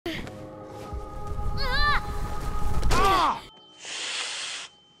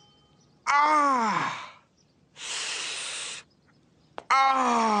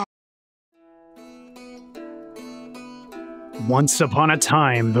Once upon a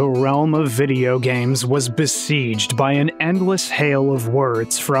time, the realm of video games was besieged by an endless hail of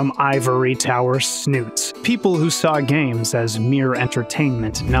words from ivory tower snoots. People who saw games as mere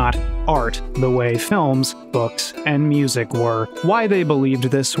entertainment, not art, the way films, books, and music were. Why they believed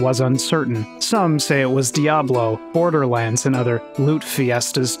this was uncertain. Some say it was Diablo, Borderlands, and other loot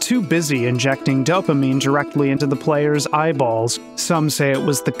fiestas too busy injecting dopamine directly into the player's eyeballs. Some say it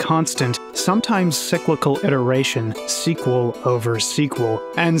was the constant, sometimes cyclical iteration, sequel over sequel.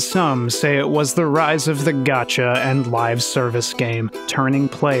 And some say it was the rise of the gacha and live service game, turning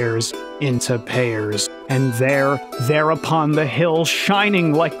players into payers. And there upon the hill,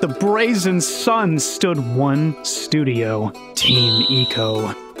 shining like the brazen sun, stood one studio, Team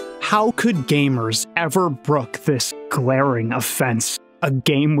Ico. How could gamers ever brook this glaring offense? A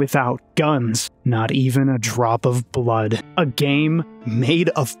game without guns, not even a drop of blood. A game made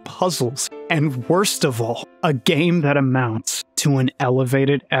of puzzles, and worst of all, a game that amounts to an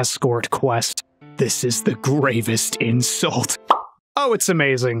elevated escort quest. This is the gravest insult. Oh, it's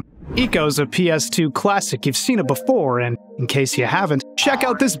amazing. Ico's a PS2 classic. You've seen it before, and in case you haven't, check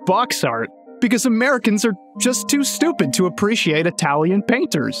out this box art, because Americans are just too stupid to appreciate Italian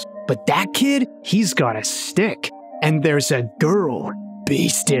painters. But that kid, he's got a stick, and there's a girl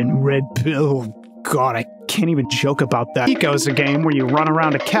based in red pill. God, I can't even joke about that. Ico's a game where you run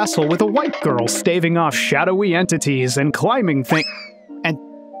around a castle with a white girl staving off shadowy entities and climbing things.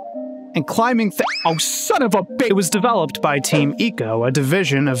 Oh, son of a bitch! It was developed by Team Ico, a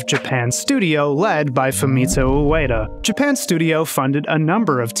division of Japan Studio led by Fumito Ueda. Japan Studio funded a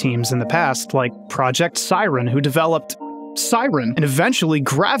number of teams in the past, like Project Siren, who developed Siren, and eventually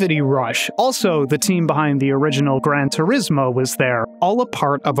Gravity Rush. Also, the team behind the original Gran Turismo was there, all a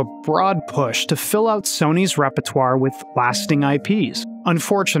part of a broad push to fill out Sony's repertoire with lasting IPs.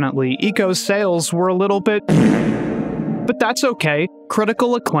 Unfortunately, Ico's sales were a little bit... But that's okay.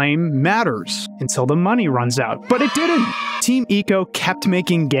 Critical acclaim matters until the money runs out. But it didn't. Team Ico kept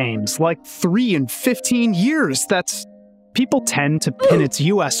making games, like 3 and 15 years. People tend to pin its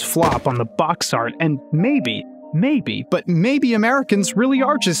US flop on the box art, and maybe Americans really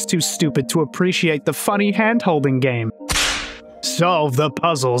are just too stupid to appreciate the funny hand-holding game. Solve the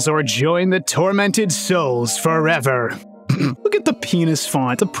puzzles or join the tormented souls forever. Look at the penis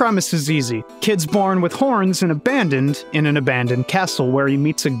font. The premise is easy. Kid's born with horns and abandoned in an abandoned castle where he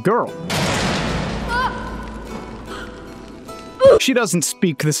meets a girl. She doesn't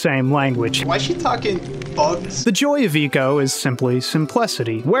speak the same language. Why is she talking bugs? The joy of Ico is simply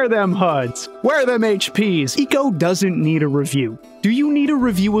simplicity. Wear them HUDs. Wear them HPs. Ico doesn't need a review. Do you need a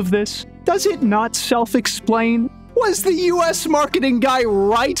review of this? Does it not self-explain? Was the US marketing guy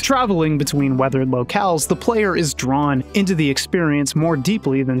right? Traveling between weathered locales, the player is drawn into the experience more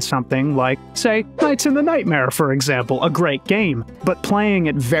deeply than something like, say, Nights in the Nightmare, for example, a great game, but playing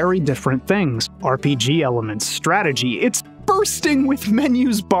at very different things. RPG elements, strategy, it's bursting with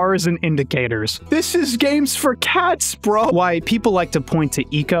menus, bars, and indicators. This is games for cats, bro! Why people like to point to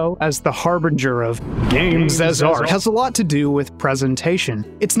Ico as the harbinger of games as art has a lot to do with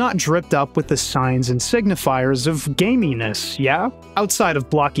presentation. It's not dripped up with the signs and signifiers of gaminess, yeah? Outside of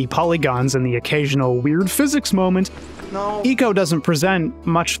blocky polygons and the occasional weird physics moment, No. Ico doesn't present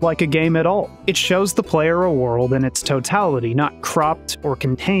much like a game at all. It shows the player a world in its totality, not cropped or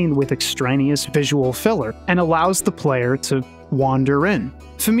contained with extraneous visual filler, and allows the player to wander in.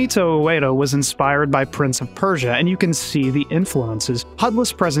 Fumito Ueda was inspired by Prince of Persia, and you can see the influences.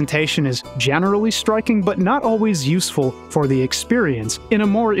 HUD-less presentation is generally striking, but not always useful for the experience. In a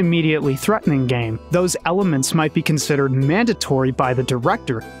more immediately threatening game, those elements might be considered mandatory by the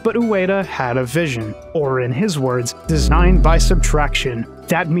director, but Ueda had a vision. Or in his words, designed by subtraction.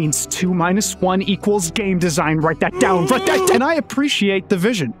 That means 2 minus 1 equals game design. Write that down, write that down! And I appreciate the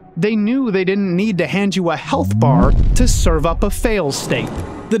vision. They knew they didn't need to hand you a health bar to serve up a fail state.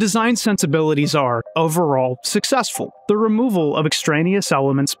 The design sensibilities are, overall, successful. The removal of extraneous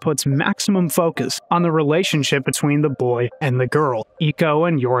elements puts maximum focus on the relationship between the boy and the girl, Ico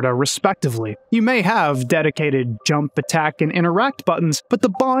and Yorda respectively. You may have dedicated jump, attack, and interact buttons, but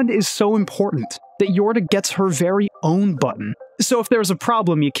the bond is so important that Yorda gets her very own button. So if there's a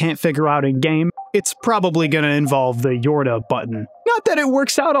problem you can't figure out in-game, it's probably gonna involve the Yorda button. Not that it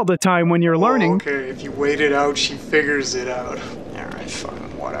works out all the time when you're learning. Okay, if you wait it out, she figures it out. Alright,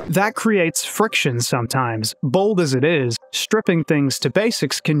 fine, whatever. That creates friction sometimes. Bold as it is, stripping things to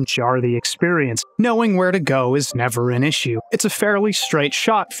basics can jar the experience. Knowing where to go is never an issue. It's a fairly straight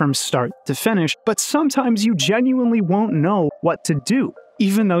shot from start to finish, but sometimes you genuinely won't know what to do,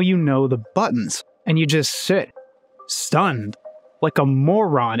 even though you know the buttons. And you just sit, stunned, like a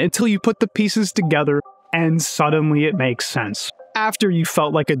moron, until you put the pieces together and suddenly it makes sense. After you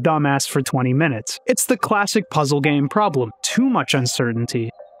felt like a dumbass for 20 minutes. It's the classic puzzle game problem. Too much uncertainty.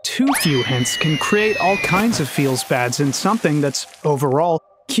 Too few hints can create all kinds of feels bads in something that's, overall,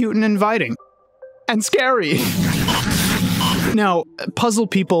 cute and inviting. And scary! Now, puzzle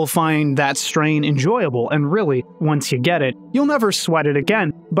people find that strain enjoyable, and really, once you get it, you'll never sweat it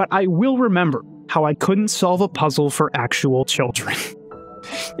again, but I will remember how I couldn't solve a puzzle for actual children.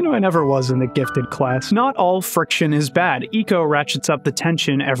 You know, I never was in the gifted class. Not all friction is bad. Eco ratchets up the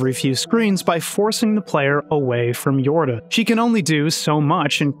tension every few screens by forcing the player away from Yorda. She can only do so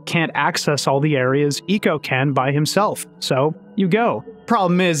much and can't access all the areas Eco can by himself. So, you go.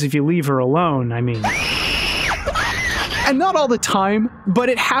 Problem is, if you leave her alone, I mean... And not all the time, but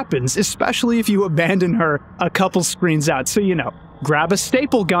it happens, especially if you abandon her a couple screens out, so you know. Grab a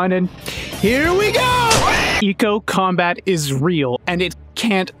staple gun and here we go! Eco combat is real, and it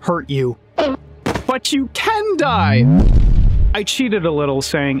can't hurt you. But you can die! I cheated a little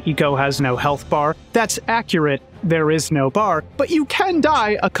saying Eco has no health bar. That's accurate, there is no bar, but you can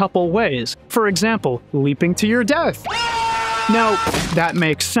die a couple ways. For example, leaping to your death. Now, that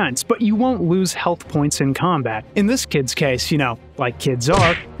makes sense, but you won't lose health points in combat. In this kid's case, you know, like kids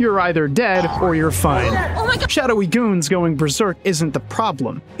are, you're either dead or you're fine. Oh my God. Shadowy goons going berserk isn't the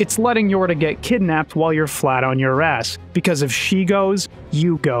problem. It's letting Yorda get kidnapped while you're flat on your ass. Because if she goes,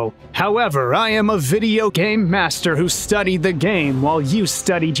 you go. However, I am a video game master who studied the game while you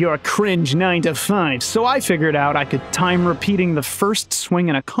studied your cringe 9 to 5, so I figured out I could time repeating the first swing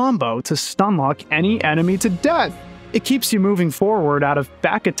in a combo to stunlock any enemy to death. It keeps you moving forward out of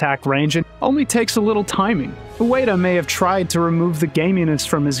back attack range and only takes a little timing. Ueda may have tried to remove the gaminess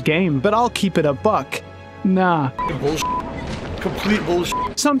from his game, but I'll keep it a buck. Nah. Bullshit. Complete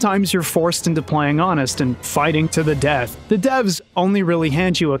bullshit. Sometimes you're forced into playing honest and fighting to the death. The devs only really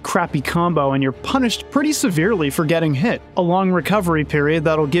hand you a crappy combo and you're punished pretty severely for getting hit. A long recovery period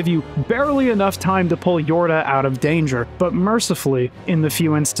that'll give you barely enough time to pull Yorda out of danger, but mercifully, in the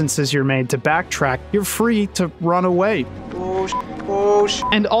few instances you're made to backtrack, you're free to run away.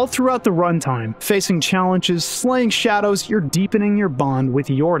 And all throughout the runtime, facing challenges, slaying shadows, you're deepening your bond with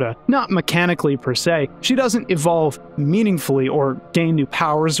Yorda. Not mechanically per se, she doesn't evolve meaningfully or gain new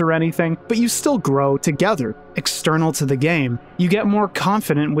powers or anything, but you still grow together. External to the game, you get more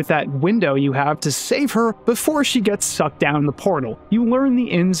confident with that window you have to save her before she gets sucked down the portal. You learn the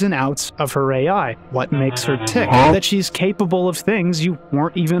ins and outs of her AI, what makes her tick, that she's capable of things you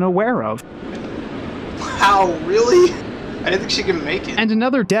weren't even aware of. Wow, really? I didn't think she could make it. And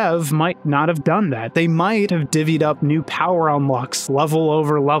another dev might not have done that. They might have divvied up new power unlocks level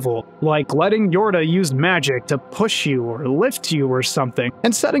over level, like letting Yorda use magic to push you or lift you or something,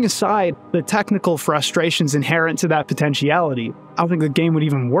 and setting aside the technical frustrations inherent to that potentiality. I don't think the game would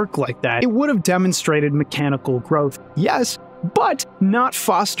even work like that. It would have demonstrated mechanical growth, yes, but not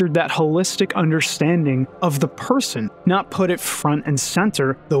fostered that holistic understanding of the person, not put it front and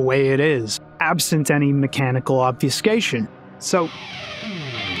center the way it is, absent any mechanical obfuscation. So,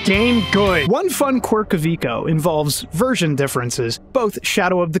 game good. One fun quirk of Eco involves version differences. Both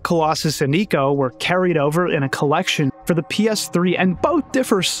Shadow of the Colossus and Eco were carried over in a collection for the PS3, and both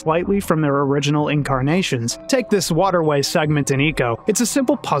differ slightly from their original incarnations. Take this waterway segment in Eco. It's a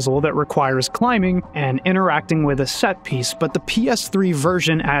simple puzzle that requires climbing and interacting with a set piece, but the PS3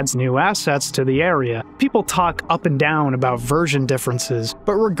 version adds new assets to the area. People talk up and down about version differences,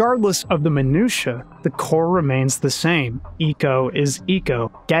 but regardless of the minutia, the core remains the same. Eco is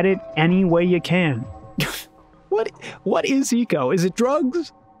Eco. Get it any way you can. What is Eco? Is it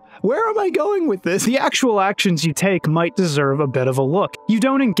drugs? Where am I going with this? The actual actions you take might deserve a bit of a look. You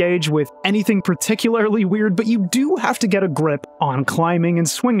don't engage with anything particularly weird, but you do have to get a grip on climbing and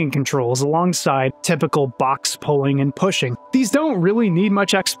swinging controls alongside typical box pulling and pushing. These don't really need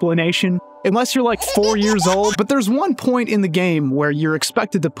much explanation, unless you're like 4 years old, but there's one point in the game where you're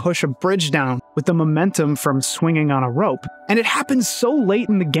expected to push a bridge down with the momentum from swinging on a rope, and it happens so late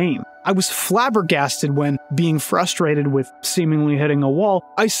in the game. I was flabbergasted when, being frustrated with seemingly hitting a wall,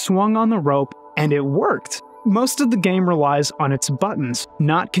 I swung on the rope and it worked. Most of the game relies on its buttons,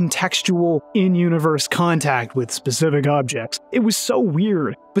 not contextual, in-universe contact with specific objects. It was so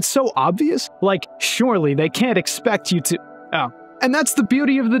weird, but so obvious, like, surely they can't expect you to... Oh. And that's the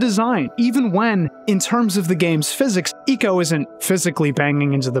beauty of the design, even when, in terms of the game's physics, Eco isn't physically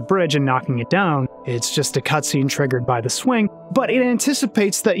banging into the bridge and knocking it down, it's just a cutscene triggered by the swing, but it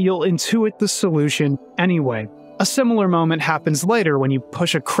anticipates that you'll intuit the solution anyway. A similar moment happens later when you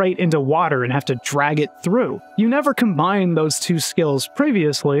push a crate into water and have to drag it through. You never combined those two skills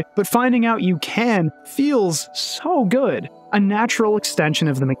previously, but finding out you can feels so good. A natural extension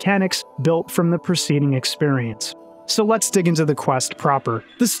of the mechanics built from the preceding experience. So let's dig into the quest proper.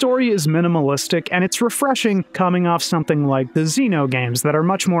 The story is minimalistic, and it's refreshing coming off something like the Xeno games that are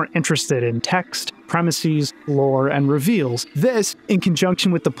much more interested in text, premises, lore, and reveals. This, in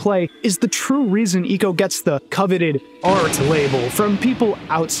conjunction with the play, is the true reason Ico gets the coveted art label from people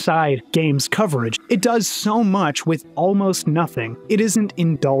outside games coverage. It does so much with almost nothing. It isn't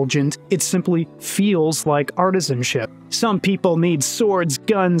indulgent, it simply feels like artisanship. Some people need swords,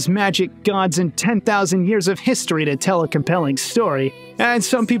 guns, magic, gods, and 10,000 years of history to tell a compelling story, and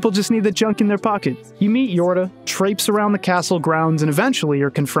some people just need the junk in their pocket. You meet Yorda, traipse around the castle grounds, and eventually you're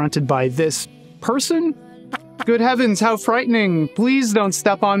confronted by this person? Good heavens, how frightening. Please don't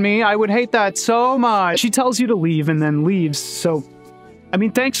step on me. I would hate that so much. She tells you to leave and then leaves, so... I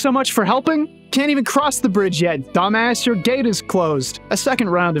mean, thanks so much for helping. Can't even cross the bridge yet, dumbass. Your gate is closed. A second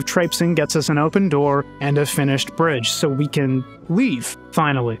round of traipsing gets us an open door and a finished bridge, so we can leave,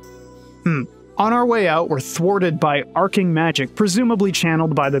 finally. On our way out, we're thwarted by arcing magic, presumably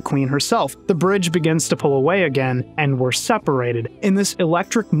channeled by the queen herself. The bridge begins to pull away again, and we're separated. In this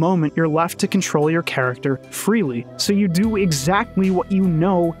electric moment, you're left to control your character freely, so you do exactly what you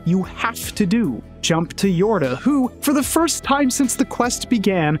know you have to do. Jump to Yorda, who, for the first time since the quest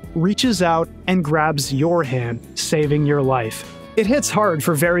began, reaches out and grabs your hand, saving your life. It hits hard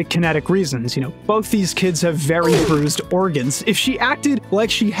for very kinetic reasons, both these kids have very bruised organs. If she acted like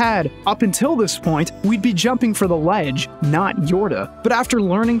she had up until this point, we'd be jumping for the ledge, not Yorda. But after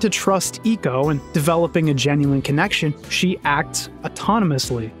learning to trust Ico and developing a genuine connection, she acts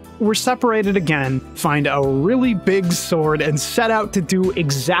autonomously. We're separated again, find a really big sword, and set out to do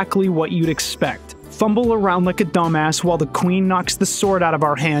exactly what you'd expect. Fumble around like a dumbass while the queen knocks the sword out of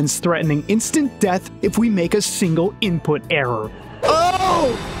our hands, threatening instant death if we make a single input error.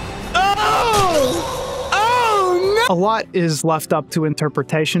 Oh! Oh! Oh, no! A lot is left up to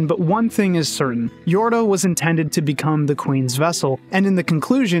interpretation, but one thing is certain. Yorda was intended to become the queen's vessel, and in the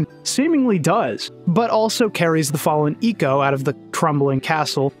conclusion, seemingly does, but also carries the fallen Ico out of the crumbling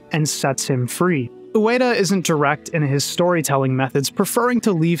castle and sets him free. Ueda isn't direct in his storytelling methods, preferring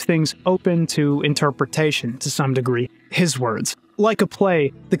to leave things open to interpretation to some degree. His words. Like a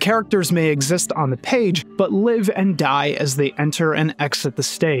play, the characters may exist on the page, but live and die as they enter and exit the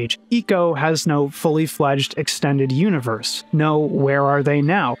stage. Ico has no fully fledged extended universe. No where are they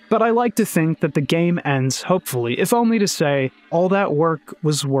now? But I like to think that the game ends hopefully, if only to say, all that work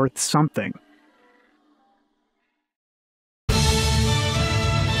was worth something.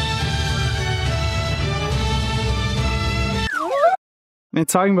 And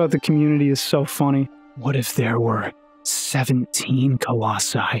talking about the community is so funny. What if there were 17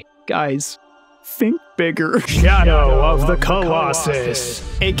 Colossi? Guys, think bigger. Shadow of the Colossus,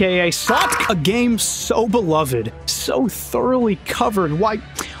 aka Slot, a game so beloved, so thoroughly covered. Why,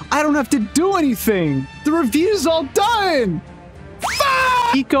 I don't have to do anything. The review's all done.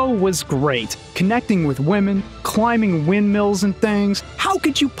 Ico was great, connecting with women, climbing windmills and things. How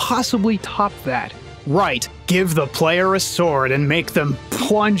could you possibly top that? Right, give the player a sword and make them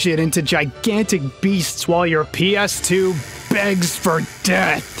plunge it into gigantic beasts while your PS2 begs for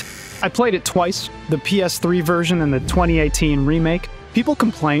death. I played it twice, the PS3 version and the 2018 remake. People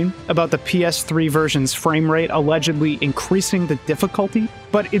complain about the PS3 version's frame rate allegedly increasing the difficulty,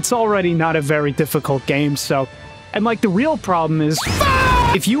 but it's already not a very difficult game, so... And the real problem is...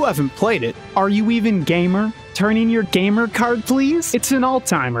 If you haven't played it, are you even gamer? Turn in your gamer card, please? It's an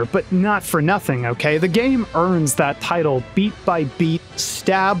all-timer, but not for nothing, okay? The game earns that title beat by beat,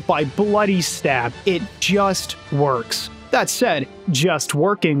 stab by bloody stab. It just works. That said, just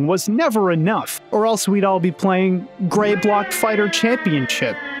working was never enough, or else we'd all be playing Grey Block Fighter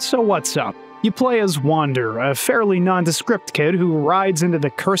Championship. So what's up? You play as Wander, a fairly nondescript kid who rides into the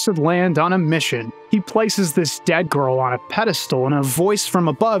cursed land on a mission. He places this dead girl on a pedestal and a voice from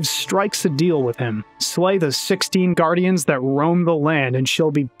above strikes a deal with him. Slay the 16 guardians that roam the land and she'll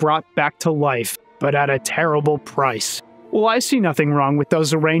be brought back to life, but at a terrible price. Well, I see nothing wrong with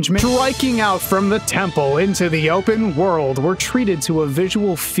those arrangements. Striking out from the temple into the open world, we're treated to a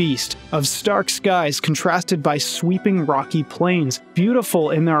visual feast of stark skies contrasted by sweeping rocky plains,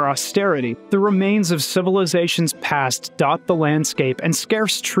 beautiful in their austerity. The remains of civilizations past dot the landscape, and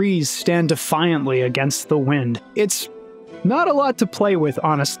scarce trees stand defiantly against the wind. It's not a lot to play with,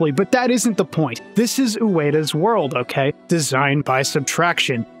 honestly, but that isn't the point. This is Ueda's world, okay? Designed by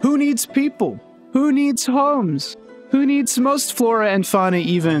subtraction. Who needs people? Who needs homes? Who needs most flora and fauna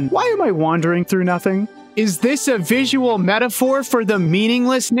even? Why am I wandering through nothing? Is this a visual metaphor for the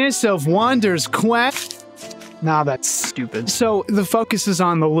meaninglessness of Wander's quest? Nah, that's stupid. So, the focus is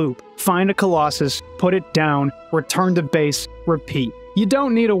on the loop. Find a Colossus, put it down, return to base, repeat. You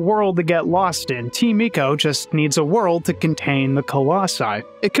don't need a world to get lost in. Team Eco just needs a world to contain the Colossi.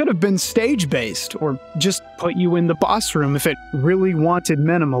 It could have been stage-based, or just put you in the boss room if it really wanted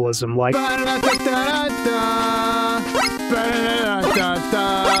minimalism, like...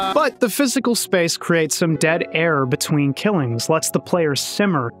 But the physical space creates some dead air between killings, lets the player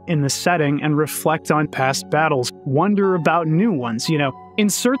simmer in the setting and reflect on past battles, wonder about new ones,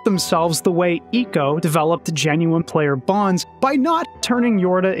 insert themselves the way Eco developed genuine player bonds by not turning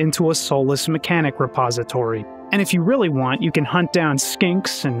Yorta into a soulless mechanic repository. And if you really want, you can hunt down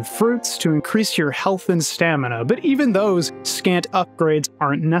skinks and fruits to increase your health and stamina, but even those scant upgrades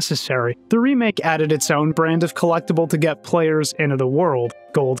aren't necessary. The remake added its own brand of collectible to get players into the world,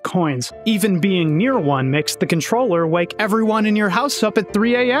 gold coins. Even being near one makes the controller wake everyone in your house up at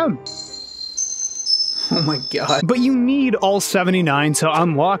 3 AM. Oh my god. But you need all 79 to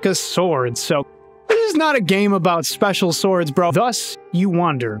unlock a sword, so this is not a game about special swords, bro. Thus, you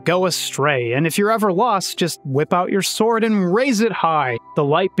wander, go astray, and if you're ever lost, just whip out your sword and raise it high. The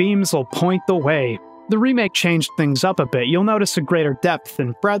light beams will point the way. The remake changed things up a bit. You'll notice a greater depth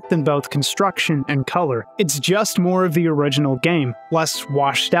and breadth in both construction and color. It's just more of the original game, less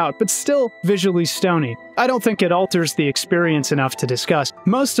washed out, but still visually stony. I don't think it alters the experience enough to discuss.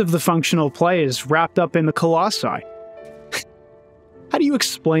 Most of the functional play is wrapped up in the Colossi. How do you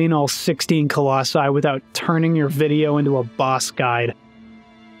explain all 16 Colossi without turning your video into a boss guide?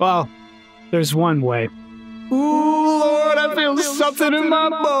 Well, there's one way. Ooh, Lord, I feel something in my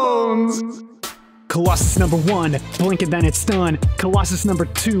bones! Colossus number 1, blink and then it's done. Colossus number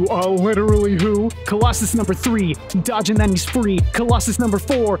 2, oh, literally who? Colossus number 3, dodge and then he's free. Colossus number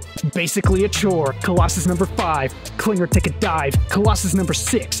 4, basically a chore. Colossus number 5, cling or take a dive. Colossus number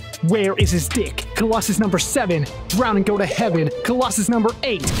 6, where is his dick? Colossus number 7, drown and go to heaven. Colossus number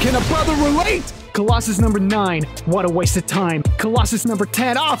 8, can a brother relate? Colossus number 9, what a waste of time. Colossus number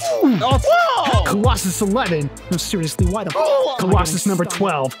 10, off! Colossus 11, no seriously, why the Colossus number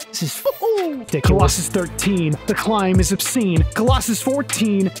 12, this is ridiculous. Colossus 13, the climb is obscene. Colossus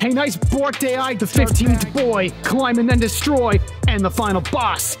 14, hey nice birthday, I the 15th boy. Climb and then destroy, and the final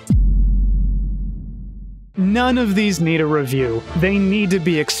boss. None of these need a review. They need to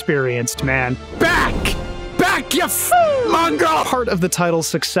be experienced, man. Back, you fool! Mongrel! Part of the title's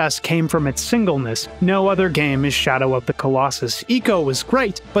success came from its singleness. No other game is Shadow of the Colossus. Eco was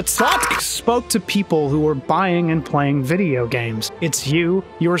great, but spoke to people who were buying and playing video games. It's you,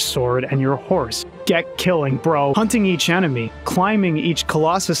 your sword, and your horse. Get killing, bro. Hunting each enemy, climbing each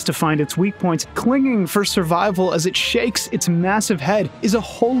Colossus to find its weak points, clinging for survival as it shakes its massive head is a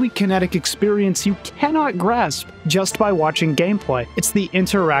wholly kinetic experience you cannot grasp just by watching gameplay. It's the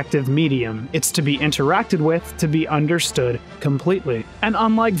interactive medium. It's to be interacted with, to be understood completely. And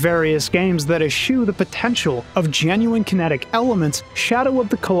unlike various games that eschew the potential of genuine kinetic elements, Shadow of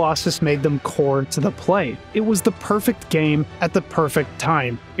the Colossus made them core to the play. It was the perfect game at the perfect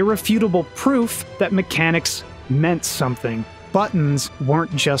time. Irrefutable proof that mechanics meant something. Buttons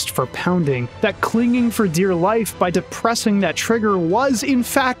weren't just for pounding. That clinging for dear life by depressing that trigger was, in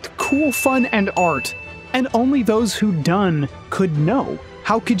fact, cool fun and art. And only those who'd done could know.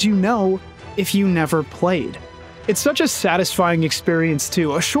 How could you know if you never played? It's such a satisfying experience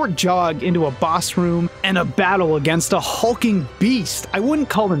too, a short jog into a boss room and a battle against a hulking beast. I wouldn't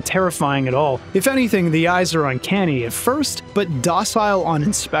call them terrifying at all. If anything, the eyes are uncanny at first, but docile on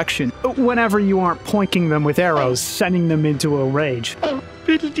inspection, whenever you aren't pointing them with arrows, sending them into a rage.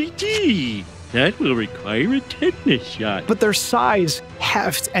 Fiddle-dee-dee. That will require a tetanus shot. But their size,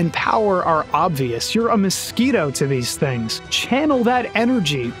 heft, and power are obvious. You're a mosquito to these things. Channel that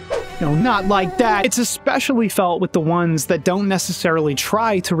energy. No, not like that. It's especially felt with the ones that don't necessarily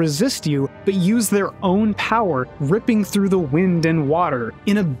try to resist you, but use their own power, ripping through the wind and water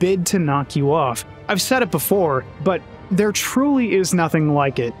in a bid to knock you off. I've said it before, but there truly is nothing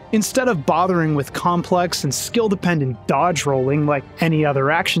like it. Instead of bothering with complex and skill-dependent dodge rolling like any other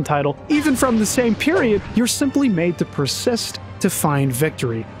action title, even from the same period, you're simply made to persist to find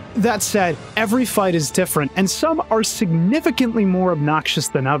victory. That said, every fight is different, and some are significantly more obnoxious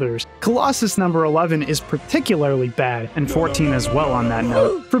than others. Colossus number 11 is particularly bad, and 14 as well on that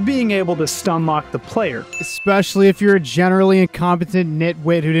note, for being able to stun-lock the player. Especially if you're a generally incompetent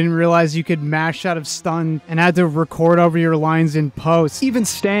nitwit who didn't realize you could mash out of stun and had to record over your lines in post. Even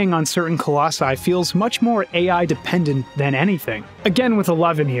staying on certain Colossi feels much more AI-dependent than anything. Again with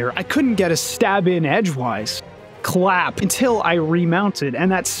 11 here, I couldn't get a stab in edgewise. clap until I remounted,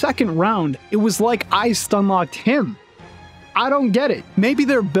 and that second round, it was like I stunlocked him. I don't get it. Maybe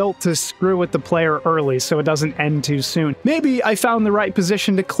they're built to screw with the player early so it doesn't end too soon. Maybe I found the right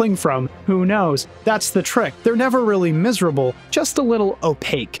position to cling from. Who knows? That's the trick. They're never really miserable, just a little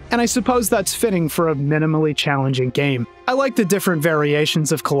opaque. And I suppose that's fitting for a minimally challenging game. I like the different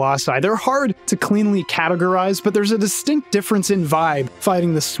variations of Colossi. They're hard to cleanly categorize, but there's a distinct difference in vibe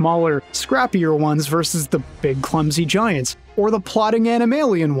fighting the smaller, scrappier ones versus the big, clumsy giants, or the plotting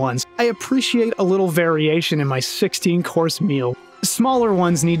animalian ones. I appreciate a little variation in my 16-course meal. Smaller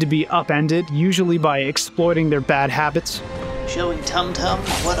ones need to be upended, usually by exploiting their bad habits. Showing Tum Tum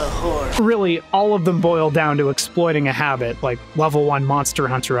what a whore. Really, all of them boil down to exploiting a habit, like level 1 Monster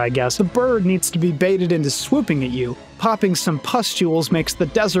Hunter, I guess. A bird needs to be baited into swooping at you. Popping some pustules makes the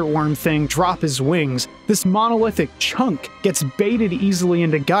desert worm thing drop his wings. This monolithic chunk gets baited easily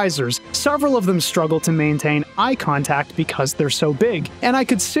into geysers. Several of them struggle to maintain eye contact because they're so big. And I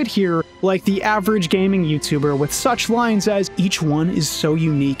could sit here like the average gaming YouTuber with such lines as, each one is so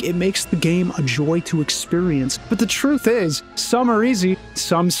unique, it makes the game a joy to experience. But the truth is, some are easy,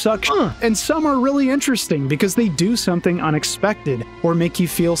 some suck, and some are really interesting because they do something unexpected or make you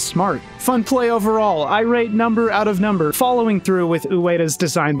feel smart. Fun play overall. I rate number out of number. Following through with Ueda's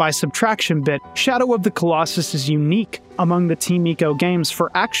design by subtraction bit, Shadow of the Colossus is unique among the Team Ico games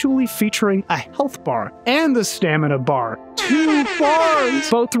for actually featuring a health bar and a stamina bar. 2 bars!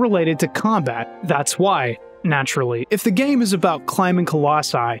 Both related to combat. That's why. Naturally, if the game is about climbing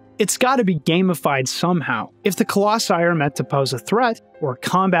colossi, it's gotta be gamified somehow. If the colossi are meant to pose a threat, or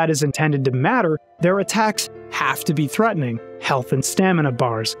combat is intended to matter, their attacks have to be threatening, health and stamina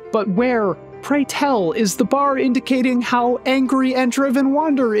bars. But where, pray tell, is the bar indicating how angry and driven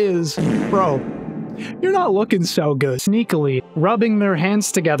Wander is? Bro, you're not looking so good. Sneakily, rubbing their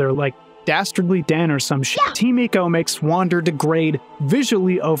hands together like Dastardly Dan or some shit. Team Ico makes Wander degrade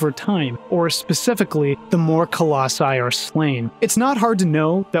visually over time, or specifically, the more colossi are slain. It's not hard to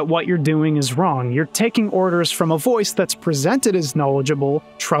know that what you're doing is wrong. You're taking orders from a voice that's presented as knowledgeable,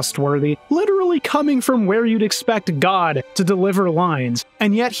 trustworthy, literally coming from where you'd expect God to deliver lines,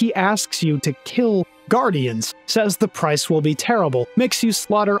 and yet he asks you to kill guardians, says the price will be terrible, makes you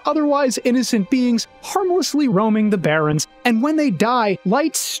slaughter otherwise innocent beings harmlessly roaming the barrens, and when they die,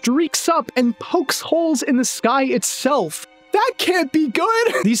 light streaks up and pokes holes in the sky itself. That can't be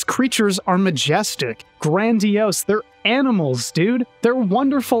good! These creatures are majestic, grandiose, they're animals, dude. They're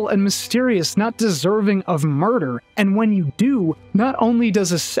wonderful and mysterious, not deserving of murder. And when you do, not only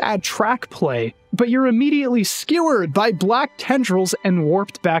does a sad track play, but you're immediately skewered by black tendrils and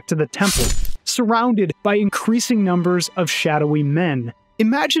warped back to the temple, surrounded by increasing numbers of shadowy men.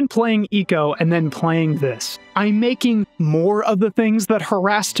 Imagine playing Ico and then playing this. I'm making more of the things that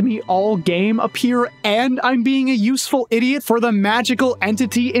harassed me all game appear, and I'm being a useful idiot for the magical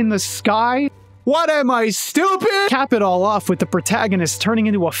entity in the sky? What am I, stupid? Cap it all off with the protagonist turning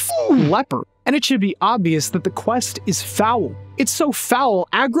into a leper. And it should be obvious that the quest is foul. It's so foul,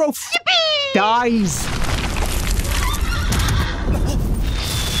 aggro dies.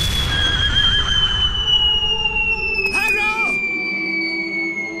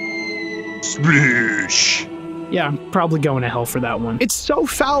 Splish! Yeah, I'm probably going to hell for that one. It's so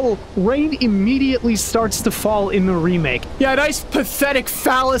foul, rain immediately starts to fall in the remake. Yeah, nice pathetic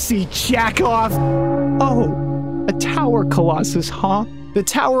fallacy, jack off. Oh, a tower colossus, huh? The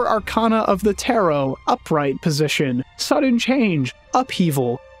tower arcana of the tarot, upright position, sudden change,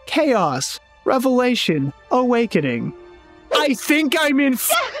 upheaval, chaos, revelation, awakening. I think I'm in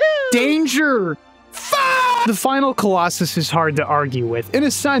danger. The final Colossus is hard to argue with. In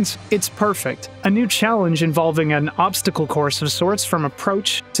a sense, it's perfect. A new challenge involving an obstacle course of sorts from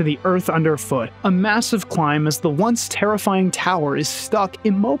approach to the earth underfoot. A massive climb as the once terrifying tower is stuck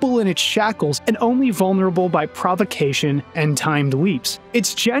immobile in its shackles and only vulnerable by provocation and timed leaps.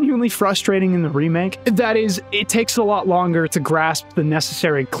 It's genuinely frustrating in the remake. That is, it takes a lot longer to grasp the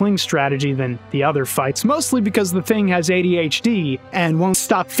necessary cling strategy than the other fights, mostly because the thing has ADHD and won't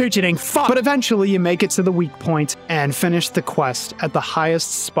stop fidgeting fuck. But eventually you make it to the weak point and finish the quest at the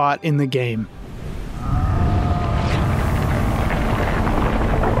highest spot in the game.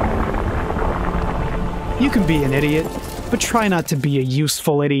 You can be an idiot, but try not to be a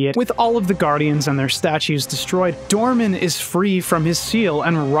useful idiot. With all of the Guardians and their statues destroyed, Dorman is free from his seal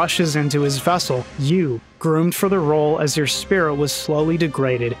and rushes into his vessel. You groomed for the role as your spirit was slowly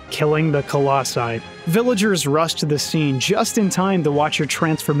degraded, killing the Colossi. Villagers rush to the scene just in time to watch your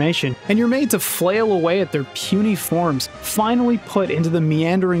transformation, and you're made to flail away at their puny forms, finally put into the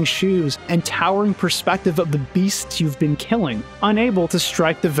meandering shoes and towering perspective of the beasts you've been killing. Unable to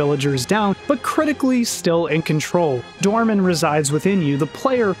strike the villagers down, but critically still in control. Dorman resides within you. The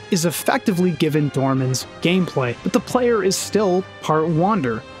player is effectively given Dorman's gameplay, but the player is still part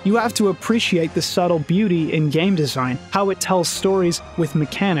Wander. You have to appreciate the subtle beauty in game design, how it tells stories with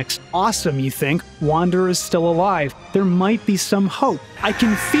mechanics. Awesome, you think? Wander is still alive. There might be some hope. I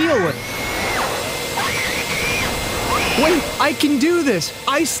can feel it. Wait, I can do this.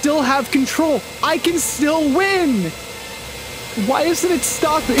 I still have control. I can still win. Why isn't it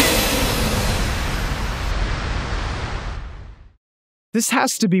stopping? This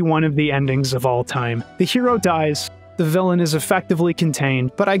has to be one of the endings of all time. The hero dies. The villain is effectively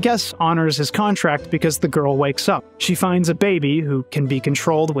contained, but I guess honors his contract because the girl wakes up. She finds a baby who can be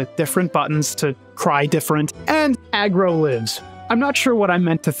controlled with different buttons to cry different, and aggro lives. I'm not sure what I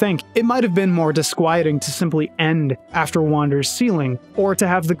meant to think. It might have been more disquieting to simply end after Wander's ceiling, or to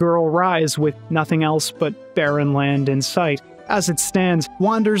have the girl rise with nothing else but barren land in sight. As it stands,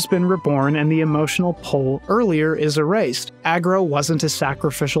 Wander's been reborn and the emotional pull earlier is erased. Aggro wasn't a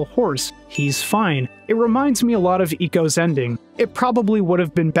sacrificial horse. He's fine. It reminds me a lot of Eco's ending. It probably would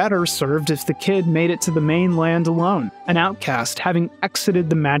have been better served if the kid made it to the mainland alone, an outcast having exited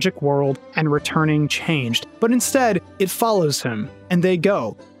the magic world and returning changed. But instead, it follows him, and they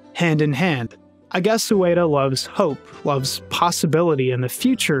go, hand in hand. I guess Ueda loves hope, loves possibility in the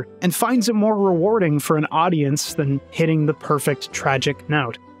future, and finds it more rewarding for an audience than hitting the perfect tragic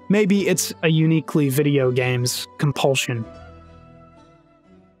note. Maybe it's a uniquely video game's compulsion.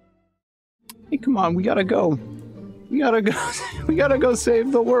 Hey, come on, we gotta go. We gotta go. We gotta go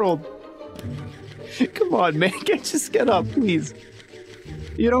save the world. Come on, man, just get up, please.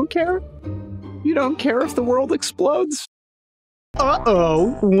 You don't care? You don't care if the world explodes?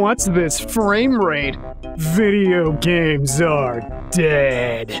 Uh-oh, what's this frame rate? Video games are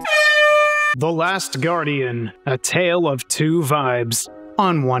dead. The Last Guardian, a tale of two vibes.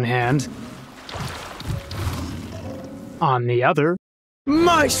 On one hand, on the other,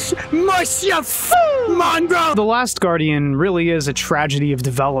 Mongrel! The Last Guardian really is a tragedy of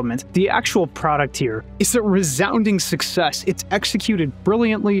development. The actual product here is a resounding success. It's executed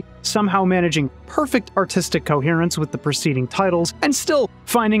brilliantly, somehow managing perfect artistic coherence with the preceding titles, and still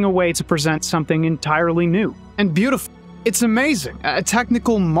finding a way to present something entirely new and beautiful. It's amazing, a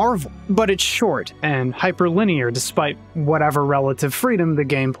technical marvel, but it's short and hyperlinear despite whatever relative freedom the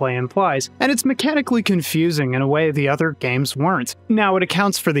gameplay implies, and it's mechanically confusing in a way the other games weren't. Now, it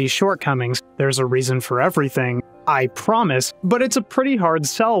accounts for these shortcomings. There's a reason for everything, I promise, but it's a pretty hard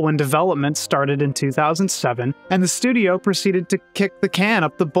sell when development started in 2007, and the studio proceeded to kick the can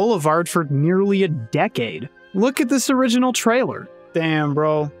up the boulevard for nearly a decade. Look at this original trailer. Damn,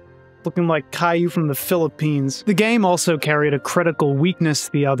 bro. Looking like Caillou from the Philippines. The game also carried a critical weakness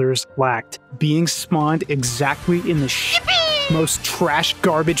the others lacked, being spawned exactly in the most trash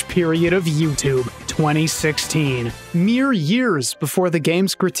garbage period of YouTube, 2016. Mere years before the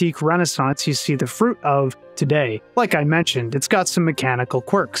game's critique renaissance you see the fruit of today. Like I mentioned, it's got some mechanical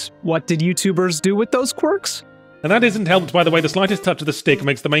quirks. What did YouTubers do with those quirks? And that isn't helped by the way the slightest touch of the stick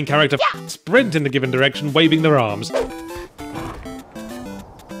makes the main character sprint in the given direction, waving their arms.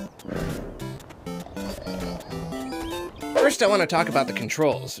 First, I want to talk about the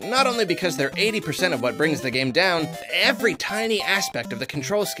controls. Not only because they're 80% of what brings the game down, every tiny aspect of the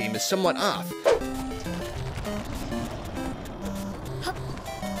control scheme is somewhat off.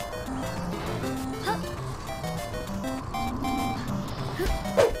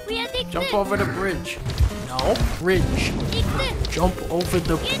 Jump over the bridge. No, bridge. Jump over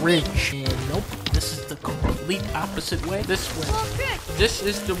the bridge. And nope, this is the complete opposite way. This way. This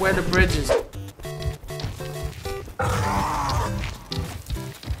is where the bridge is.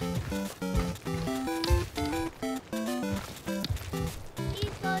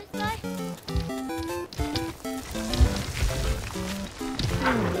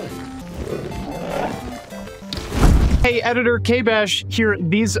 Hey, editor KBash here.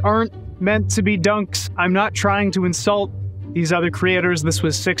 These aren't meant to be dunks. I'm not trying to insult these other creators. This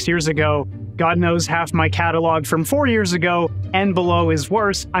was 6 years ago. God knows half my catalog from 4 years ago and below is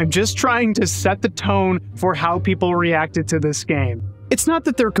worse. I'm just trying to set the tone for how people reacted to this game. It's not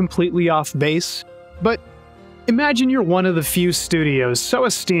that they're completely off base, but imagine you're one of the few studios so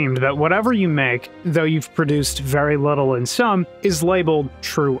esteemed that whatever you make, though you've produced very little in some, is labeled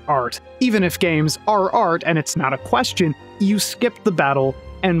true art. Even if games are art and it's not a question, you skipped the battle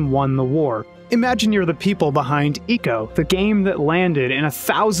and won the war. Imagine you're the people behind Eco, the game that landed in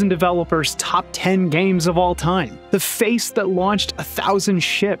 1,000 developers' top 10 games of all time, the face that launched 1,000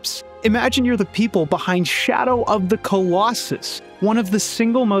 ships. Imagine you're the people behind Shadow of the Colossus, one of the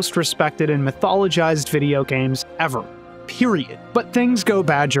single most respected and mythologized video games ever. Period. But things go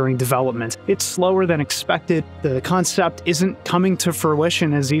bad during development. It's slower than expected, the concept isn't coming to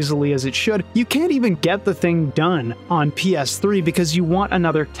fruition as easily as it should, you can't even get the thing done on PS3 because you want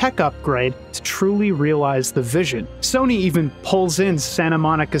another tech upgrade to truly realize the vision. Sony even pulls in Santa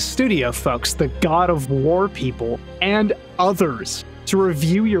Monica Studio folks, the God of War people, and others, to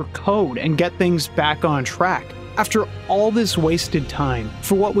review your code and get things back on track. After all this wasted time,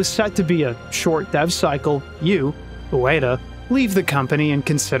 for what was set to be a short dev cycle, you, Ueda, leave the company and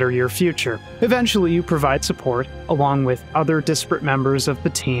consider your future. Eventually, you provide support, along with other disparate members of the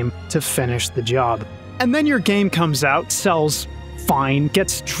team, to finish the job. And then your game comes out, sells fine,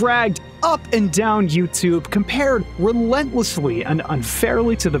 gets dragged up and down YouTube, compared relentlessly and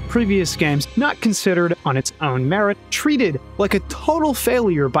unfairly to the previous games, not considered on its own merit, treated like a total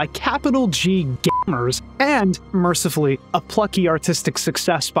failure by capital G gamers, and, mercifully, a plucky artistic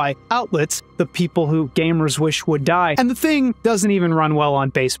success by outlets, the people who gamers wish would die. And the thing doesn't even run well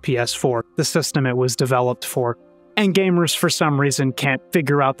on base PS4, the system it was developed for. And gamers, for some reason, can't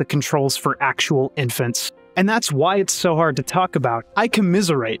figure out the controls for actual infants. And that's why it's so hard to talk about. I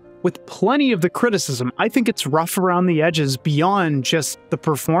commiserate with plenty of the criticism. I think it's rough around the edges beyond just the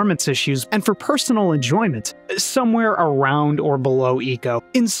performance issues, and for personal enjoyment, somewhere around or below Eco.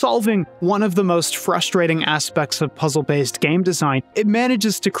 In solving one of the most frustrating aspects of puzzle-based game design, it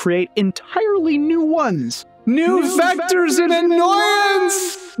manages to create entirely new ones. New vectors in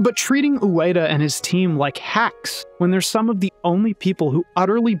annoyance! But treating Ueda and his team like hacks, when they're some of the only people who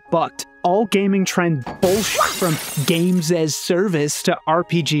utterly bucked all gaming trend bullshit from games as service to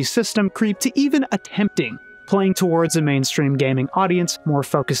RPG system creep to even attempting playing towards a mainstream gaming audience more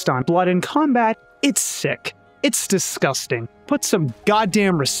focused on blood and combat, it's sick. It's disgusting. Put some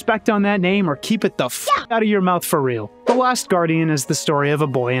goddamn respect on that name or keep it the f out of your mouth for real. The Last Guardian is the story of a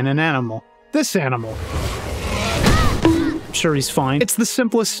boy and an animal. This animal. Sure, he's fine. It's the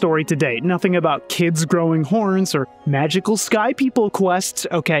simplest story to date. Nothing about kids growing horns or magical sky people quests.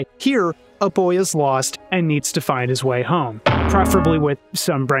 Okay, here, a boy is lost and needs to find his way home, preferably with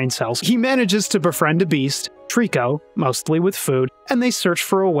some brain cells. He manages to befriend a beast, Trico, mostly with food, and they search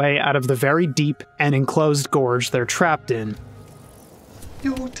for a way out of the very deep and enclosed gorge they're trapped in.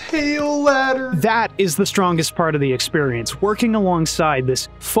 Your tail ladder! That is the strongest part of the experience, working alongside this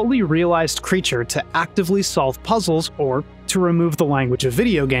fully realized creature to actively solve puzzles or, to remove the language of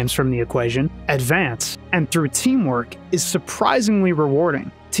video games from the equation, advance, and through teamwork is surprisingly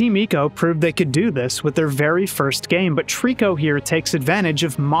rewarding. Team Eco proved they could do this with their very first game, but Trico here takes advantage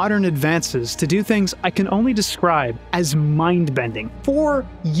of modern advances to do things I can only describe as mind-bending. For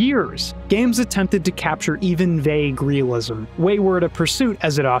years, games attempted to capture even vague realism, wayward a pursuit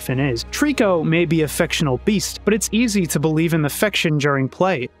as it often is. Trico may be a fictional beast, but it's easy to believe in the fiction during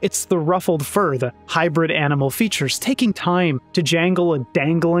play. It's the ruffled fur, the hybrid animal features, taking time to jangle a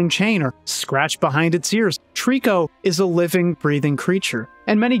dangling chain or scratch behind its ears. Trico is a living, breathing creature.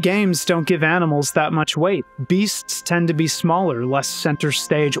 And many games don't give animals that much weight. Beasts tend to be smaller, less center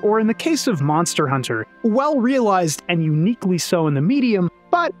stage, or in the case of Monster Hunter, well realized and uniquely so in the medium,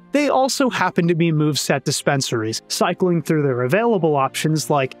 but they also happen to be moveset dispensaries, cycling through their available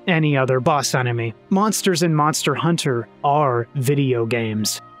options like any other boss enemy. Monsters in Monster Hunter are video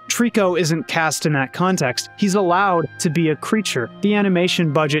games. Trico isn't cast in that context. He's allowed to be a creature. The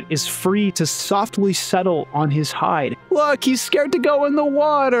animation budget is free to softly settle on his hide. Look, he's scared to go in the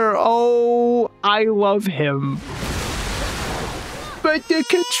water. Oh, I love him. But the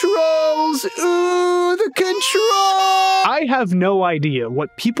controls! Ooh, the controls! I have no idea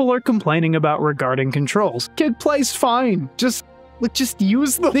what people are complaining about regarding controls. Kid plays fine. Just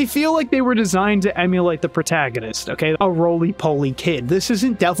use them. They feel like they were designed to emulate the protagonist, okay? A roly-poly kid. This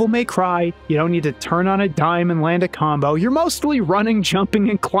isn't Devil May Cry. You don't need to turn on a dime and land a combo. You're mostly running,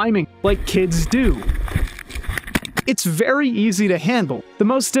 jumping, and climbing like kids do. It's very easy to handle. The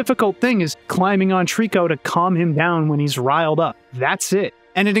most difficult thing is climbing on Trico to calm him down when he's riled up. That's it.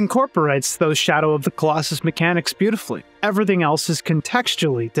 And it incorporates those Shadow of the Colossus mechanics beautifully. Everything else is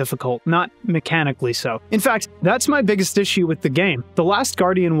contextually difficult, not mechanically so. In fact, that's my biggest issue with the game. The Last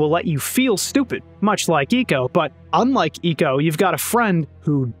Guardian will let you feel stupid, much like Eco, but unlike Eco, you've got a friend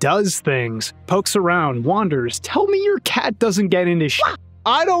who does things, pokes around, wanders. Tell me your cat doesn't get into shit.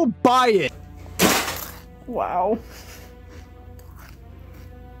 I don't buy it. Wow.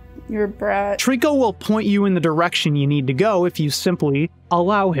 You're a brat. Trico will point you in the direction you need to go if you simply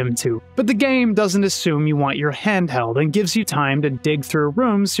allow him to. But the game doesn't assume you want your handheld and gives you time to dig through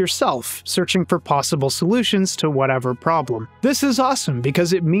rooms yourself, searching for possible solutions to whatever problem. This is awesome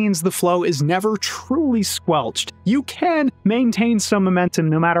because it means the flow is never truly squelched. You can maintain some momentum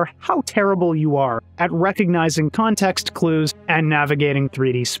no matter how terrible you are at recognizing context clues and navigating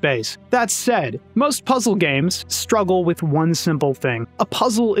 3D space. That said, most puzzle games struggle with one simple thing. A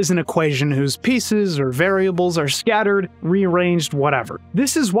puzzle is an equation whose pieces or variables are scattered, rearranged, whatever.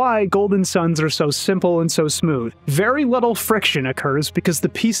 This is why Golden Suns are so simple and so smooth. Very little friction occurs because the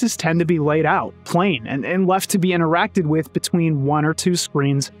pieces tend to be laid out, plain, and left to be interacted with between 1 or 2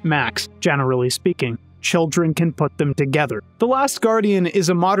 screens max, generally speaking. Children can put them together. The Last Guardian is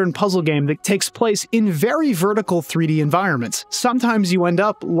a modern puzzle game that takes place in very vertical 3D environments. Sometimes you end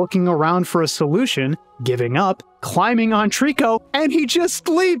up looking around for a solution, giving up, climbing on Trico, and he just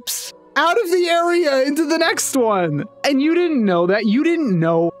leaps out of the area into the next one. And you didn't know that. You didn't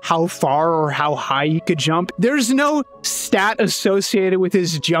know how far or how high he could jump. There's no stat associated with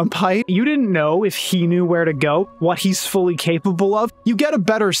his jump height. You didn't know if he knew where to go, what he's fully capable of. You get a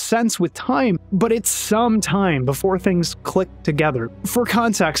better sense with time, but it's some time before things click together. For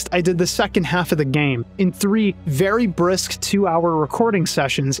context, I did the second half of the game in 3 very brisk 2-hour recording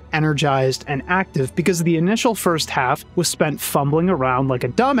sessions, energized and active, because the initial first half was spent fumbling around like a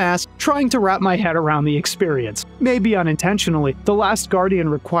dumbass trying to wrap my head around the experience. Maybe unintentionally, The Last Guardian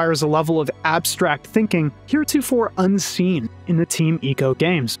requires a level of abstract thinking heretofore unseen in the Team Eco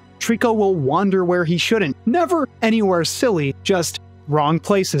games. Trico will wander where he shouldn't, never anywhere silly, just wrong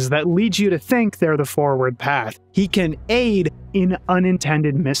places that lead you to think they're the forward path. He can aid in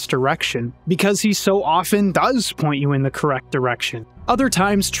unintended misdirection, because he so often does point you in the correct direction. Other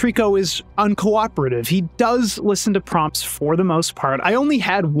times, Trico is uncooperative. He does listen to prompts for the most part. I only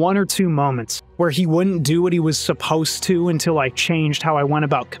had 1 or 2 moments where he wouldn't do what he was supposed to until I changed how I went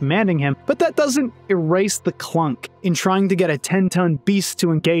about commanding him, but that doesn't erase the clunk in trying to get a 10-ton beast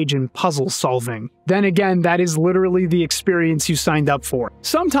to engage in puzzle solving. Then again, that is literally the experience you signed up for.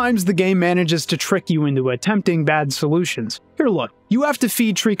 Sometimes the game manages to trick you into attempting bad solutions. Here, look, you have to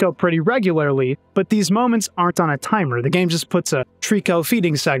feed Trico pretty regularly, but these moments aren't on a timer. The game just puts a Trico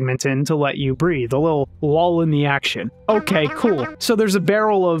feeding segment in to let you breathe, a little lull in the action. Okay, cool. So there's a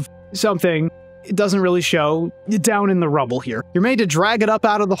barrel of something, it doesn't really show, down in the rubble here. You're made to drag it up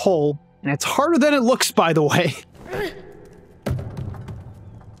out of the hole, and it's harder than it looks, by the way.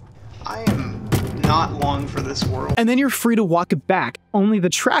 I am not long for this world. And then you're free to walk it back, only the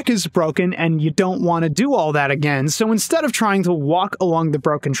track is broken and you don't want to do all that again, so instead of trying to walk along the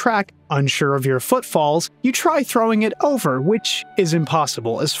broken track, unsure of your footfalls, you try throwing it over, which is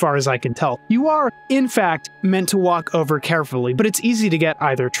impossible as far as I can tell. You are, in fact, meant to walk over carefully, but it's easy to get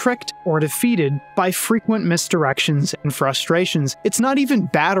either tricked or defeated by frequent misdirections and frustrations. It's not even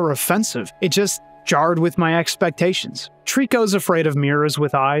bad or offensive, it just jarred with my expectations. Trico's afraid of mirrors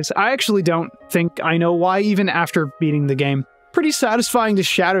with eyes. I actually don't think I know why, even after beating the game. Pretty satisfying to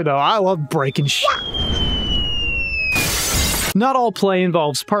shatter though. I love breaking shit. Not all play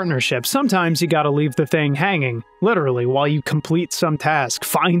involves partnership. Sometimes you gotta leave the thing hanging, literally, while you complete some task,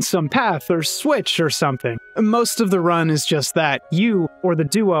 find some path, or switch or something. Most of the run is just that, you, or the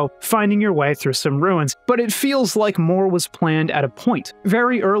duo, finding your way through some ruins, but it feels like more was planned at a point.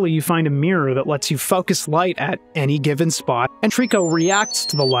 Very early you find a mirror that lets you focus light at any given spot, and Trico reacts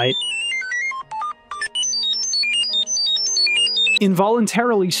to the light,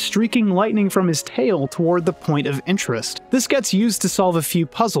 involuntarily streaking lightning from his tail toward the point of interest. This gets used to solve a few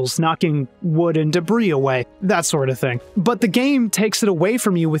puzzles, knocking wood and debris away, that sort of thing. But the game takes it away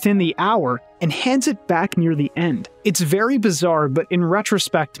from you within the hour and hands it back near the end. It's very bizarre, but in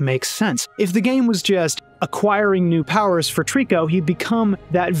retrospect makes sense. If the game was just acquiring new powers for Trico, he'd become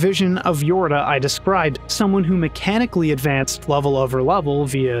that vision of Yorda I described, someone who mechanically advanced level over level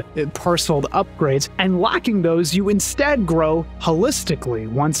via parceled upgrades, and lacking those, you instead grow holistically,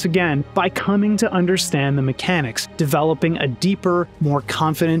 once again, by coming to understand the mechanics, developing a deeper, more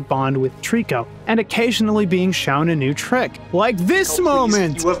confident bond with Trico, and occasionally being shown a new trick, like this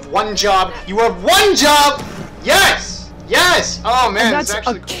moment! You have one job! You have one job! Yes! Yes! Oh man, and that's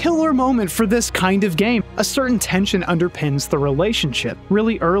a killer moment for this kind of game. A certain tension underpins the relationship.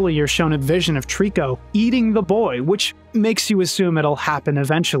 Really early you're shown a vision of Trico eating the boy, which makes you assume it'll happen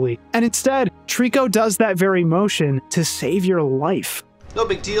eventually. And instead, Trico does that very motion to save your life. No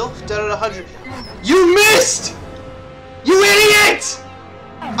big deal. Dead at 100. You missed! You idiot!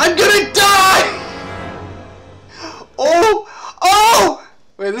 I'm gonna die! Oh! Oh!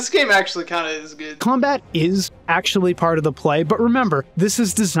 Wait, this this game actually kind of is good. Combat is actually part of the play, but remember, this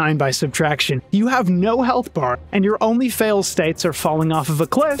is designed by subtraction. You have no health bar, and your only fail states are falling off of a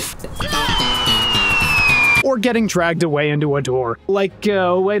cliff or getting dragged away into a door. Like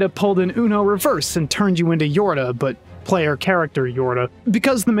a way to pull an Uno reverse and turned you into Yorda, but player character Yorda.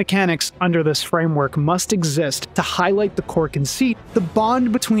 Because the mechanics under this framework must exist to highlight the core conceit, the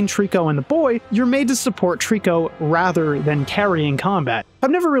bond between Trico and the boy, you're made to support Trico rather than carrying combat. I've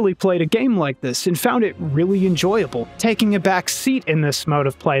never really played a game like this and found it really enjoyable, taking a back seat in this mode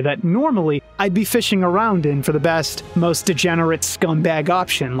of play that normally I'd be fishing around in for the best, most degenerate scumbag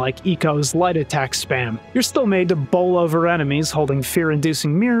option like Eco's light attack spam. You're still made to bowl over enemies holding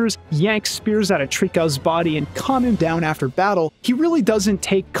fear-inducing mirrors, yank spears out of Trico's body, and calm him down after battle. He really doesn't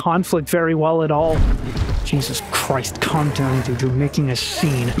take conflict very well at all. Jesus Christ, calm down, dude, you're making a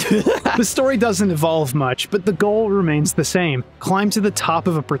scene. The story doesn't evolve much, but the goal remains the same. Climb to the top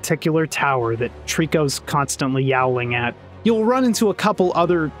of a particular tower that Trico's constantly yowling at. You'll run into a couple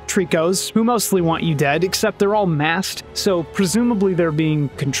other Tricos who mostly want you dead, except they're all masked, so presumably they're being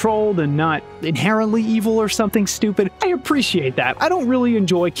controlled and not inherently evil or something stupid. I appreciate that. I don't really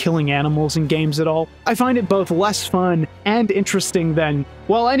enjoy killing animals in games at all. I find it both less fun and interesting than,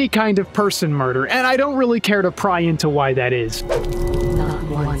 well, any kind of person murder, and I don't really care to pry into why that is. Not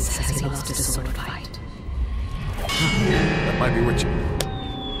once has he lost a sword fight. That might be what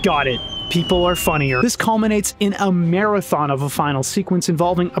you... Got it. People are funnier. This culminates in a marathon of a final sequence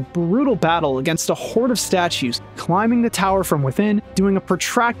involving a brutal battle against a horde of statues, climbing the tower from within, doing a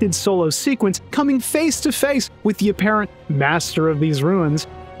protracted solo sequence, coming face to face with the apparent master of these ruins,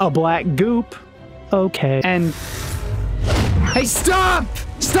 a black goop. Okay. And... Hey, stop!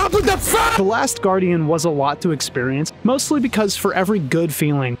 Stop with the fuck! The Last Guardian was a lot to experience, mostly because for every good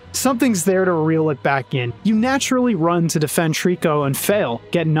feeling, something's there to reel it back in. You naturally run to defend Trico and fail,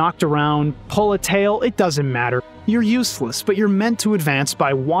 get knocked around, pull a tail, it doesn't matter. You're useless, but you're meant to advance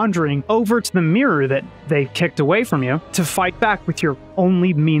by wandering over to the mirror that they kicked away from you to fight back with your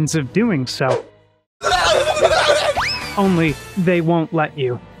only means of doing so. Only they won't let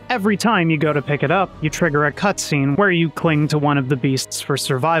you. Every time you go to pick it up, you trigger a cutscene where you cling to one of the beasts for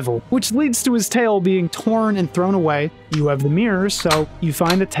survival, which leads to his tail being torn and thrown away. You have the mirror, so you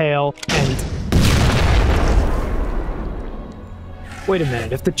find the tail and... Wait a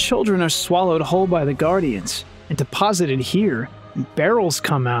minute, if the children are swallowed whole by the Guardians and deposited here, and barrels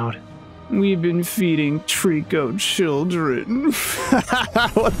come out, we've been feeding Trico children.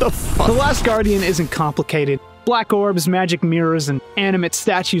 What the fuck? The Last Guardian isn't complicated. Black orbs, magic mirrors, and animate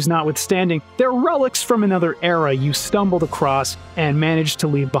statues notwithstanding, they're relics from another era you stumbled across and managed to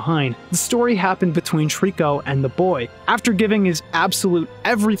leave behind. The story happened between Trico and the boy. After giving his absolute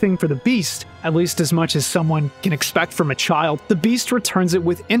everything for the beast, at least as much as someone can expect from a child, the beast returns it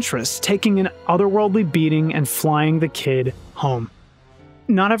with interest, taking an otherworldly beating and flying the kid home.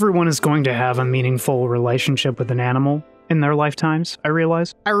 Not everyone is going to have a meaningful relationship with an animal in their lifetimes, I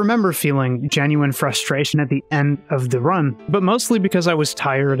realize. I remember feeling genuine frustration at the end of the run, but mostly because I was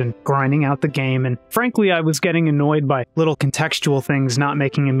tired and grinding out the game, and frankly I was getting annoyed by little contextual things not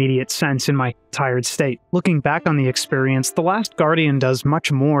making immediate sense in my tired state. Looking back on the experience, The Last Guardian does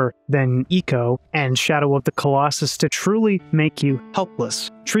much more than Eco and Shadow of the Colossus to truly make you helpless.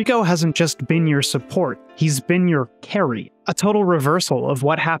 Trico hasn't just been your support, he's been your carry. A total reversal of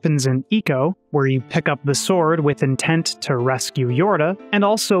what happens in Eco, where you pick up the sword with intent to rescue Yorda, and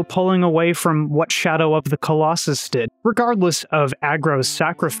also pulling away from what Shadow of the Colossus did. Regardless of Agro's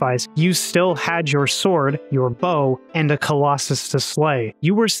sacrifice, you still had your sword, your bow, and a Colossus to slay.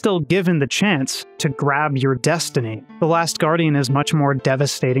 You were still given the chance to grab your destiny. The Last Guardian is much more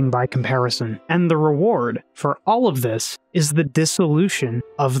devastating by comparison, and the reward for all of this is the dissolution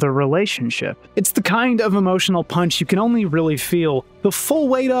of the relationship. It's the kind of emotional punch you can only really feel the full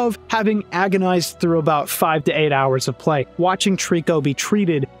weight of having agonized through about 5 to 8 hours of play. Watching Trico be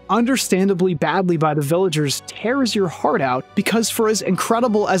treated understandably badly by the villagers tears your heart out, because for as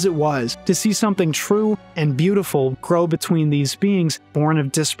incredible as it was to see something true and beautiful grow between these beings born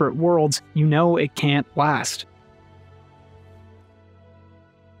of disparate worlds, you know it can't last.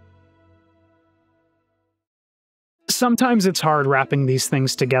 Sometimes it's hard wrapping these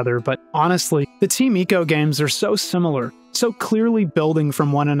things together, but honestly, the Team Eco games are so similar so clearly building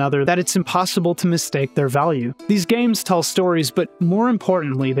from one another that it's impossible to mistake their value. These games tell stories, but more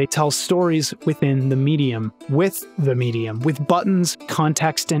importantly, they tell stories within the medium, with buttons,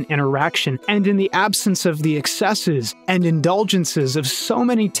 context, and interaction, and in the absence of the excesses and indulgences of so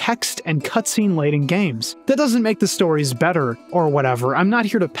many text and cutscene-laden games. That doesn't make the stories better, or whatever. I'm not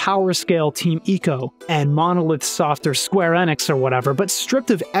here to power scale Team Ico and Monolith Soft or Square Enix or whatever, but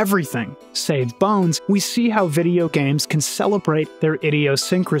stripped of everything, save bones, we see how video games can celebrate their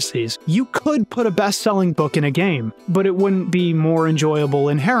idiosyncrasies. You could put a best-selling book in a game, but it wouldn't be more enjoyable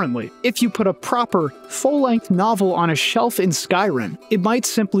inherently. If you put a proper, full-length novel on a shelf in Skyrim, it might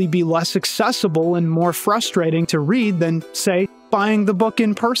simply be less accessible and more frustrating to read than, say, buying the book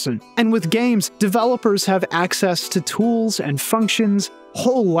in person. And with games, developers have access to tools and functions,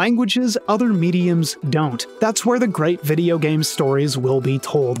 whole languages other mediums don't. That's where the great video game stories will be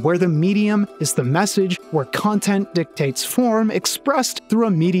told, where the medium is the message, where content dictates form expressed through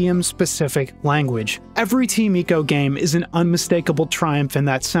a medium-specific language. Every Team Ico game is an unmistakable triumph in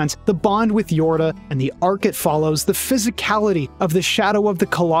that sense. The bond with Yorda and the arc it follows, the physicality of the Shadow of the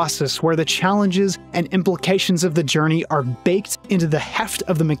Colossus, where the challenges and implications of the journey are baked into the heft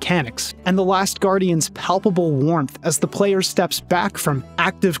of the mechanics, and the Last Guardian's palpable warmth as the player steps back from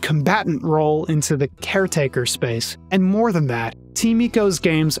active combatant role into the caretaker space. And more than that, Team Ico's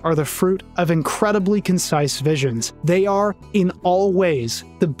games are the fruit of incredibly concise visions. They are, in all ways,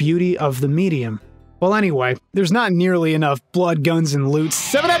 the beauty of the medium. Well anyway, there's not nearly enough blood, guns, and loot.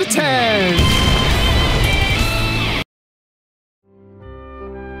 7 out of 10!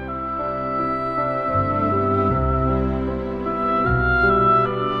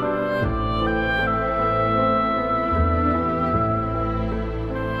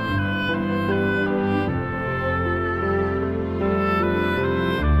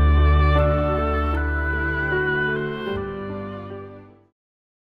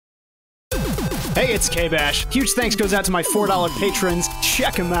 Hey, it's KBash. Huge thanks goes out to my $4 patrons.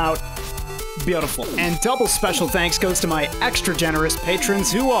 Check them out. Beautiful. And double special thanks goes to my extra generous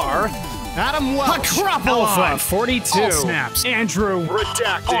patrons who are Adam Welch, Alpha 42, All Snaps, Andrew,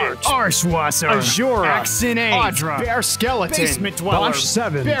 Redacted, Arshwasser, Azura, Axon 8, Audra, Bear Skeleton, Basement Dweller, Bosch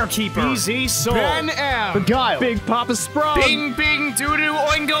 7, Bearkeeper, BZ Soul, Ben M, Beguile, Big Papa Sprung, Bing Bing Doodoo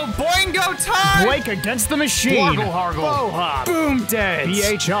Oingo Boingo Time, Blake Against the Machine, Wargle Hargle, Bohop, Boom Dead,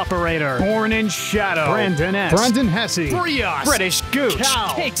 BH Operator, Born in Shadow, Brandon S, Brandon Hesse, Brios, British Gooch,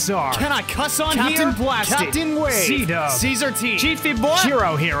 Cal, Cakesar, Can I Cuss on Captain Here? Captain Blasted, Captain Wade, C-Dub, Caesar T, Chiefy Boy,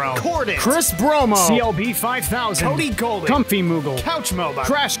 Hero, Cordon, Chris Bromo, CLB 5000, Cody Golden, Comfy Moogle, Couch MOBA,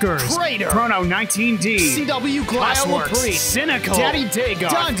 Crashgers, Crater, Chrono 19D, CW Glassworks, Cynical, Daddy Dago,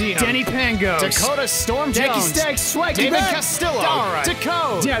 Dondium, Denny Pango, Dakota Storm Jones, Stag Swag, David Castillo, Dara,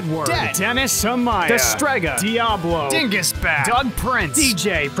 Decode, Deadward, Dead, Dennis Amaya, The Strega, Diablo, Dingus Bat, Doug Prince,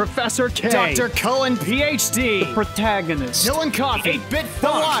 DJ, Professor K, Dr. Cullen PhD, The Protagonist, Dylan Coffee, 8-Bit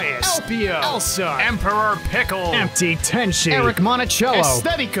Elias, Elpio, Elsa, Emperor Pickle, Empty Tenshi, Eric Monticello,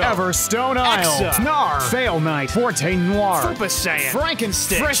 Aesthetico, Everstone Isle, Gnar, Fail Knight, Forte Noir, Fupa Saiyan,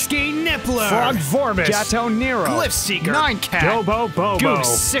 Frankenstitch, Frisky Nippler, Frog Vorbis, Gato Nero, Glyph Seeker, Nine Cat, Gobo Bobo,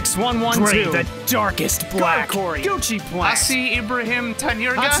 Goose 6112, Gray, the Darkest Black, Corey, Gucci Plant, Asi Ibrahim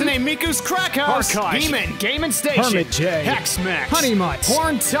Tanurga, Hatsune Miku's Crackhouse, Archive, Heeman, Game and Station, Hermit J, Hexmax, Honeymutt,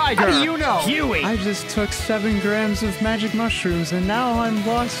 Porn Tiger, how do you know? Huey. I just took 7 grams of magic mushrooms and now I'm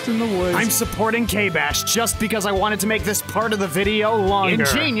lost in the woods. I'm supporting KBash just because I wanted to make this part of the video longer.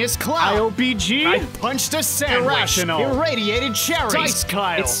 Ingenious Cloud, IOBG, I punched a sandwich, Irrational, Irradiated Cherries, Dice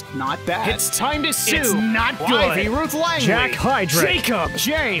Kyle, it's not bad, It's Time to Sue, it's not good, Ivy Ruth Langley, Jack Hydrate, Jacob,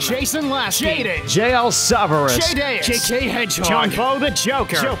 James, Jason Lasky, Jaden, JL Savarus, Jdeus, JK Hedgehog, John Bo the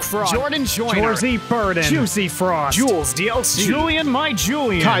Joker, Joke Frog, Jordan Joyner, Jorzy Burden, Juicy Frost, Jules DLC, Julian My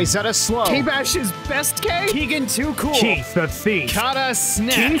Julian, Kaizetta Slow, KBash's Best K, Keegan Too Cool, Keith the Thief, Kata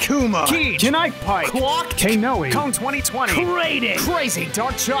Snack, King Kuma, Keej, Kenai Pike, Clock, K-Noe, Cone 2020, Crazy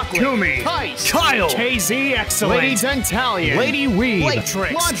Dark Chocolate, Kumi, Kyle, KZ Excellent, Lady Dentalian, Lady Weed,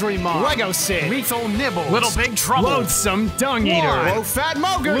 Latrix, Laundry Mom, Lego Sid, Lethal Nibbles, Little Big Trouble, Loathsome Dung Eater, Low Fat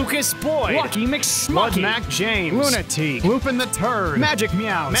Mogre, Lucas Boyd, Lucky McSmuggy, Mac James, Lunatic, Lupin the Turd, Magic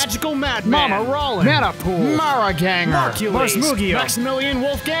Meows, Magical Madman, Mama Rollin, Manapool, Mara Ganger, Mercules, Mugio, Maximilian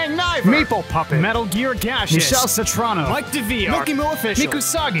Wolfgang Niver, Maple Puppet, Metal Gear Gaseous, Michelle Citrano, Mike DeVere, Milky Moo Official,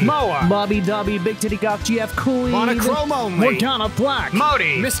 Mikusagi, Moa, Bobby Dobby, Big Titty Gok, GF Cooley, Monochrome Only, Morgana Black,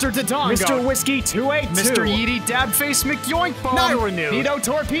 Modi, Mr. Dongo, Mr. Whiskey 282, Mr. Yeety Dabface McYoinkbone, Nyrenew, Nito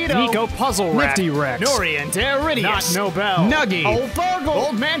Torpedo, Nico Puzzle Rack, Nifty Rex, Norian Daridius, Not Nobel, Nuggy, Old Burgle,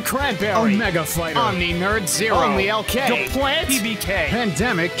 Old Man Cranberry, Omega Fighter, Omni Nerd Zero, Only LK, The Plant, PBK,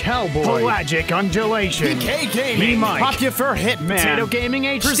 Pandemic Cowboy, Pelagic Undulation, PK Gaming, Mike, Popular Hitman, Potato Gaming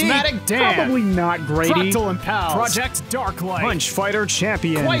HD, Prismatic Dan, probably not Grady, Fractal and Pals, Project Darklight, Punch Fighter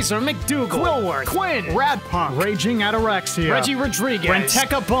Champion, Quasar McDougal, Quillworth, Quinn, Radpunk, Raging Ataraxia, Reggie Rodriguez,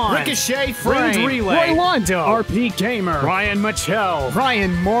 Renteca Bond, Ricochet Framed Frame, Relay, Roylondo, RP Gamer, Ryan Machel,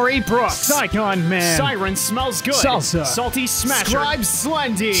 Ryan Maury Brooks, Saigon Man, Siren Smells Good, Salsa, Salty Smasher, Scribe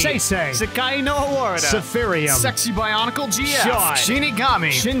Slendy, Say, Sakai no Award, Saphirium, Sexy Bionicle GF, Shot, Shinigami,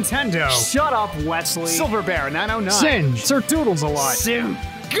 Shintendo, Shut Up Wesley, Silver Bear 909, Singe, Sir Doodles a lot, Sim,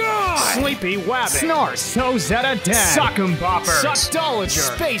 God, Sleepy Wabbit, Snarf, Sozetta Dad, Sockum Bopper,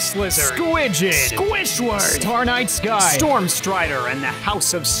 Suckdolager, Space Lizard, Squidgid, Squishword, Star Night Sky, Storm Strider and the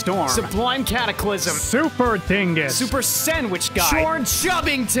House of Storm, Sublime Cataclysm, Super Dingus, Super Sandwich Guy, George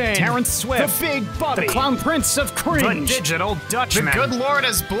Chubbington, Terrence Swift, The Big Bubby, the Clown Prince of Cringe, The Digital Dutchman, the Good Lord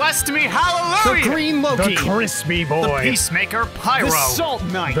has blessed me, hallelujah, The Green Loki, the Crispy Boy, The Peacemaker Pyro, The Salt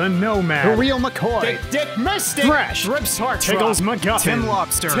Knight, the Nomad, The Real McCoy, Dick Dick Mystic, Thresh, Rips Heart, Tiggles McGuffin, Tim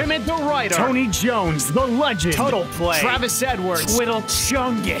Lobster, Timid the Writer, Tony Jones, the Legend, Total Play, Travis Edwards, Twiddle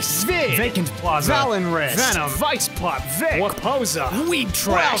Chungus, Vid, Vacant Plaza, Valenrist, Venom, Vice Pop, Vic, Waposa, Weed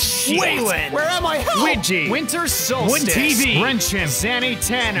Trash, Waylon, Where am I? Help! Widgie, Winter Solstice, Win TV, Wrenchim, Zanny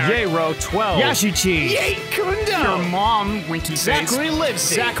Tanner, Yero 12, Yashichi, Yay Kundo, Your Mom, Winky Zachary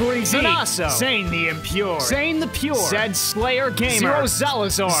Livesey, Zachary Z, Zanasso, Zane the Impure, Zane the Pure, Zed Slayer Gamer, Zero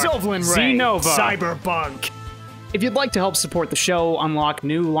Zalazar, Zolvlin Ray, Zenova, Cyberbunk. If you'd like to help support the show, unlock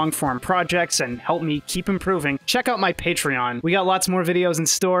new long-form projects, and help me keep improving, check out my Patreon. We got lots more videos in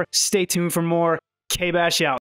store. Stay tuned for more. KBash out.